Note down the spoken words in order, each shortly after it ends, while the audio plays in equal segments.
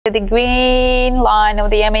the green line of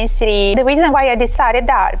the MACD. The reason why I decided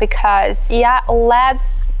that, because yeah, let's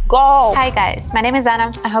go. Hi guys, my name is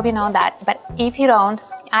Anna. I hope you know that, but if you don't,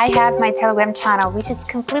 I have my Telegram channel, which is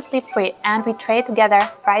completely free, and we trade together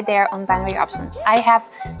right there on binary options. I have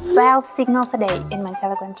 12 signals a day in my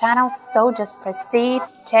Telegram channel, so just proceed,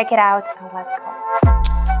 check it out, and let's go.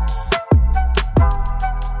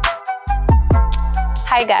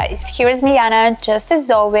 Hi guys, here's me Anna, just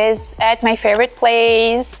as always at my favorite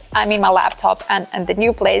place. I mean my laptop and the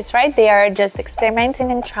new place right there, just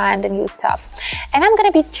experimenting and trying the new stuff. And I'm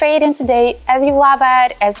gonna be trading today, as you love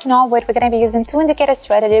it, as you know what, we're gonna be using 2 indicator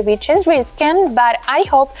strategy, which is risky, but I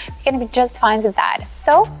hope we're gonna be just fine with that.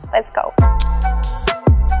 So let's go.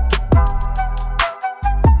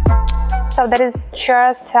 So that is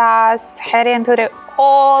just us heading to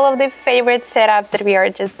all of the favorite setups that we are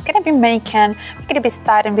just gonna be making. We're gonna be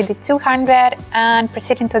starting with the 200 and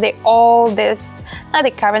proceeding to all this, not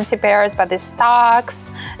the currency pairs, but the stocks,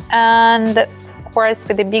 and of course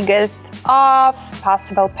with the biggest of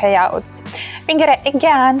possible payouts. We're gonna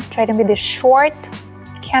again trading with the short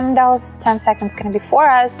candles. 10 seconds gonna be for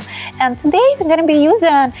us, and today we're gonna be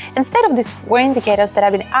using, instead of these 4 indicators that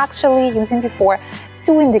I've been actually using before,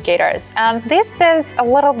 2 indicators. And this is a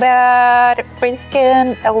little bit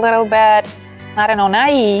risky, a little bit, I don't know,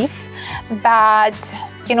 naive, but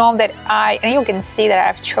you know that and you can see that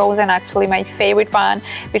I've chosen actually my favorite one,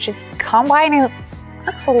 which is combining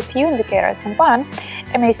actually a few indicators in one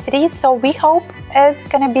MACD. So we hope it's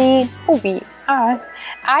gonna be who we are.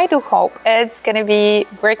 I do hope it's gonna be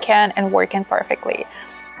working perfectly.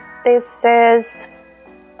 This is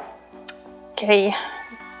okay.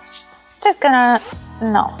 Just gonna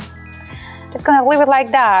leave it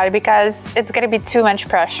like that, because it's gonna be too much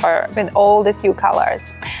pressure with all these new colors.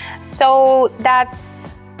 So that's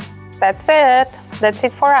it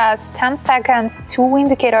for us. 10 seconds, 2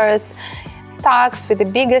 indicators, stocks with the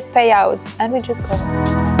biggest payouts, and we just go.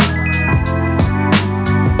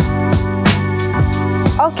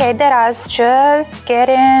 Okay, that is just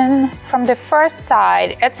getting from the first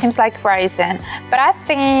side. It seems like rising, but I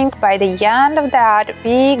think by the end of that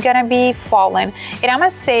we're gonna be falling. And I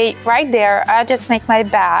must say, right there, I just make my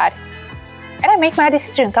bet and I make my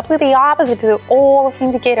decision completely opposite to all of the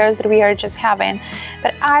indicators that we are just having.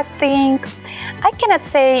 But I think I cannot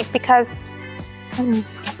say, because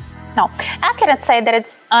no, I cannot say that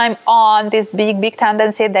I'm on this big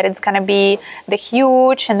tendency that it's gonna be the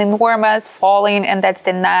huge and enormous falling, and that's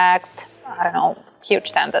the next, I don't know,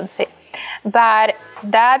 huge tendency. But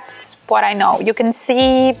that's what I know. You can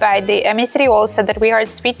see by the MACD also that we are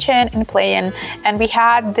switching and playing, and we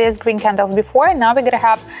had this green candles before, and now we're gonna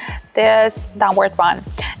have this downward one.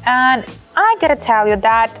 And I gotta tell you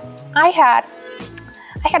that I had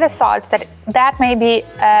the thoughts that may be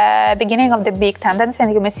beginning of the big tendency,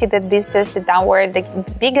 and you may see that this is the downward, the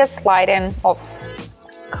biggest sliding of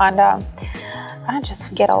I just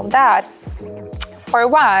forget all of that for a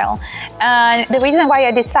while. And the reason why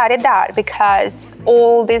I decided that, because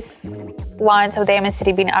all these lines of the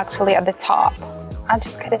MACD being actually at the top. I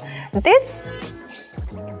just got this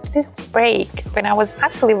break when I was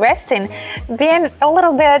actually resting, being a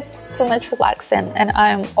little bit too much relaxing, and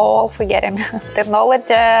I'm all forgetting the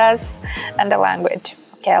knowledges and the language.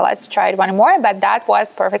 Okay, let's try it one more, but that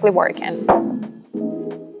was perfectly working.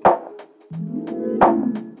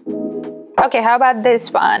 Okay, how about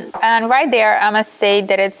this one? And right there, I must say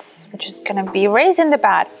that it's just gonna be raising the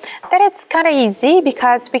bet. That it's kind of easy,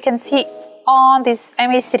 because we can see on this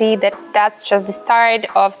MACD that's just the start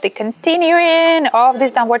of the continuing of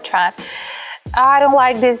this downward trend. I don't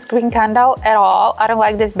like this green candle at all. I don't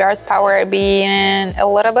like this bear's power being a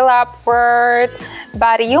little bit upward,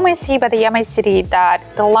 but you may see by the MACD that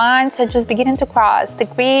the lines are just beginning to cross. The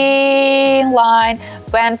green line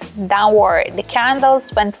went downward, the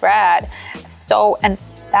candles went red, so, and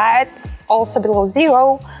that's also below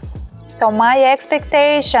 0. So my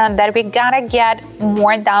expectation that we're gonna get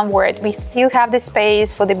more downward. We still have the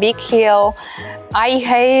space for the big hill. I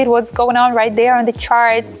hate what's going on right there on the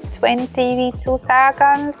chart. 22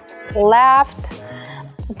 seconds left.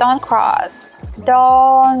 Don't cross.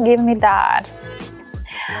 Don't give me that.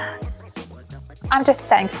 I'm just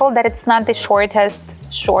thankful that it's not the shortest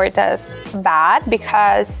bet,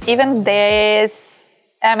 because even these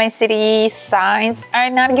MACD signs are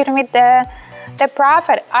not giving me the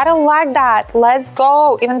profit. I don't like that. Let's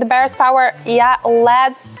go. Even the bear's power. Yeah,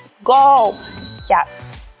 let's go.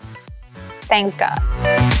 Yes. Thanks God.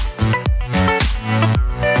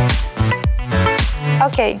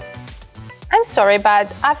 Okay. I'm sorry,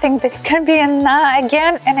 but I think this can be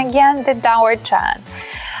again and again the downward trend.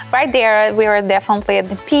 Right there, we are definitely at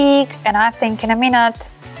the peak, and I think in a minute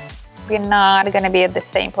we're not gonna be at the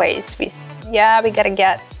same place. We gotta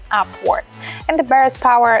get upward. And the Bear's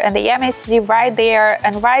Power and the MACD right there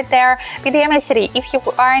and right there. With the MACD, if you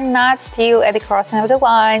are not still at the crossing of the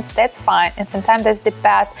lines, that's fine. And sometimes that's the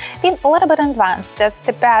best, being a little bit advanced, that's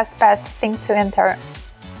the best thing to enter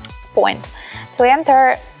point. To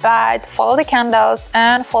enter, but follow the candles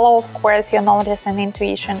and follow, of course, your knowledge and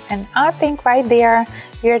intuition. And I think right there,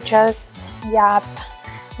 you're just,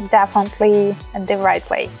 definitely at the right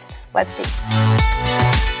place. Let's see.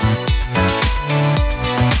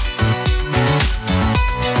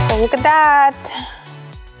 Look at that.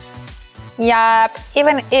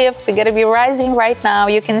 Even if we're gonna be rising right now,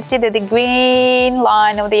 you can see that the green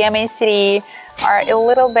line of the MACD are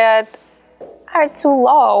too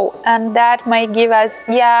low, and that might give us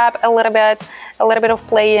a little bit of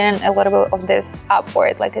play-in, a little bit of this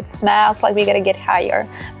upward, like it smells like we gotta get higher,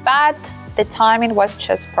 but the timing was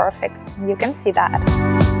just perfect. You can see that.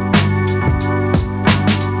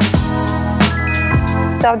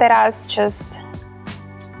 So that us just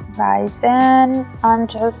rising and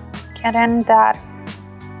just getting that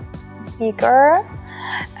bigger.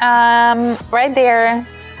 Right there,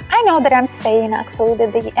 I know that I'm saying actually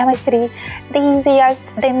that the MACD, the easiest,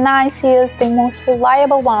 the nicest, the most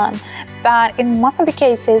reliable one, but in most of the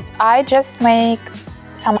cases I just make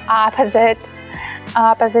some opposite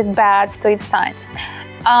bets to its signs.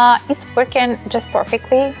 It's working just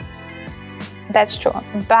perfectly. That's true,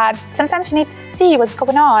 but sometimes you need to see what's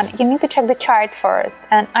going on. You need to check the chart first,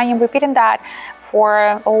 and I am repeating that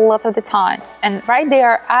for a lot of the times. And right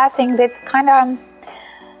there, I think that's kind of,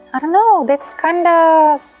 I don't know, that's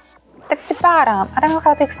the bottom. I don't know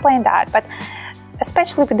how to explain that, but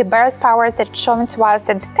especially with the Bear's Power that's showing to us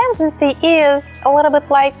that the tendency is a little bit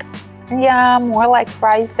like, more like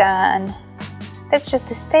rising. That's just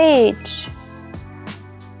the stage.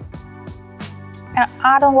 And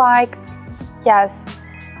I don't like,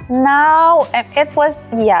 now it was,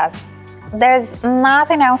 there's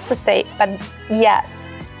nothing else to say but yes,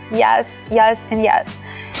 and yes.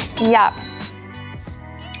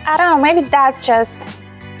 I don't know, maybe that's just,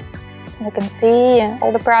 you can see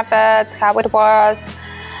all the profits, how it was,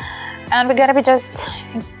 and we're gonna be just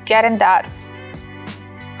getting that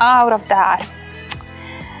out of that.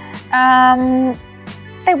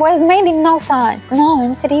 There was maybe no sign. No,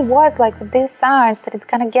 MACD was like these signs that it's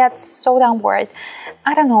gonna get so downward.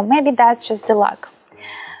 I don't know, maybe that's just the luck.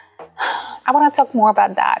 I want to talk more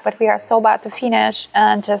about that, but we are so about to finish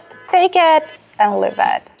and just take it and live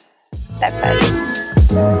it. That's it.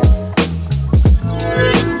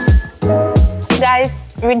 Guys,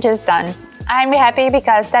 we're just done. I'm happy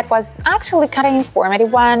because that was actually kind of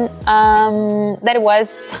informative one, that it was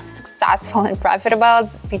successful and profitable,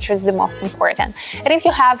 which is the most important. And if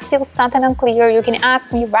you have still something unclear, you can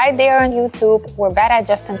ask me right there on YouTube or better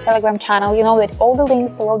just on Telegram channel. You know that all the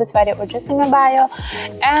links below this video are just in my bio.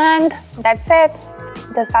 And that's it.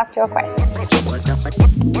 Just ask your question.